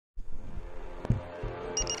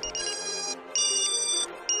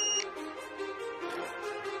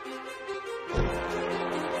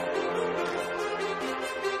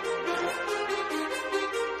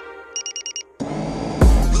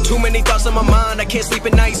thoughts on my mind, I can't sleep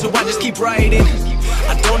at night, so I just keep writing.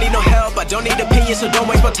 I don't need no help, I don't need opinions, so don't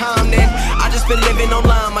waste my time then. I just been living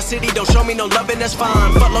online, my city don't show me no love and that's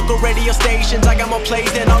fine. Fuck local radio stations, I got more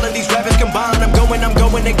plays than all of these rappers combined. I'm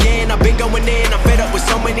going again, I've been going in, I'm fed up with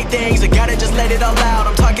so many things, I gotta just let it all out.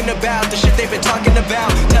 I'm talking about the shit they've been talking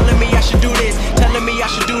about, telling me I should do this, telling me I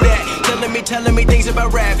should do that, telling me things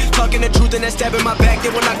about rap, talking the truth and then stabbing my back, they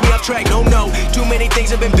will knock me off track. No, too many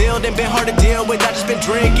things have been building, been hard to deal with, I just been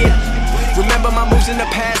drinking. Remember my moves in the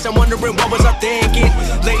past, I'm wondering what was I thinking.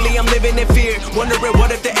 Lately I'm living in fear, wondering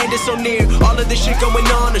what if the end is so near. All of this shit going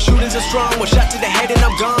on, the shootings are strong, one shot to the head and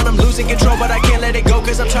I'm gone. I'm losing control but I can't let it go,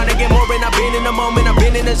 cause I'm trying to get more. And I've been in the moment, I've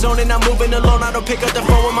been in the zone, and I'm moving alone. I don't pick up the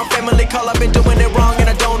phone when my family call, I've been doing it wrong and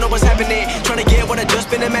I don't know what's happening. Trying to get what I just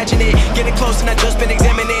been imagining, getting close and I just been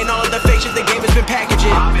examining all of the fake shit the game has been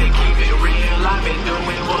packaging. I've been keeping it real, I've been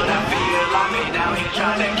doing what I feel. I've been out here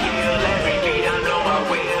trying to kill every beat, I know I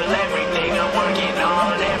will. Everything I'm working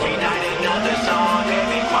on, every night another song. They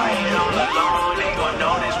been quiet all along, they gon'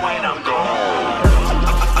 notice when I'm gone.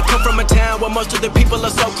 I come from a town where most of the people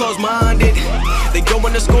are so close-minded. They go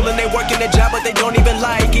into school and they work in a job but they don't even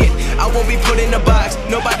like it. I won't be put in a box,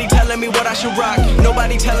 nobody telling me what I should rock,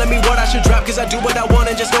 nobody telling me what I should drop, cause I do what I want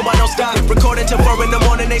and just know I don't stop. Recording till 4 in the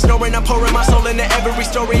morning, they snoring, I'm pouring my soul into every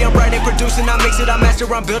story. I'm writing, producing, I mix it, I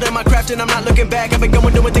master, I'm building my craft and I'm not looking back. I've been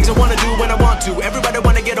going doing things I wanna do when I want to. Everybody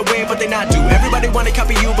wanna get away but they not do. Everybody wanna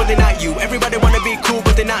copy you but they not you. Everybody wanna be cool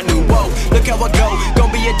but they not new. Whoa, look how I go,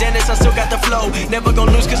 gon' be a dentist, I still got the flow. Never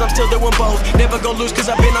gon' lose cause I'm still doing both. Never gon' lose cause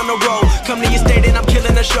I've been on the road. Come to your state and I'm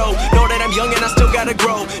killing the show. Know that I'm young and I still gotta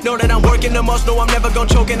grow. Know that I'm working the most, know I'm never gon'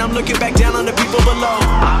 choke. And I'm looking back down on the people below.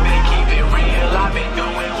 I've been keeping real, I've been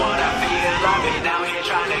doing what I feel. I've been out here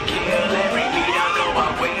trying to kill every beat, I know I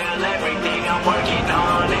will. Everything I'm working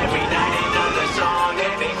on, every night another song. They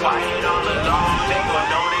been quiet all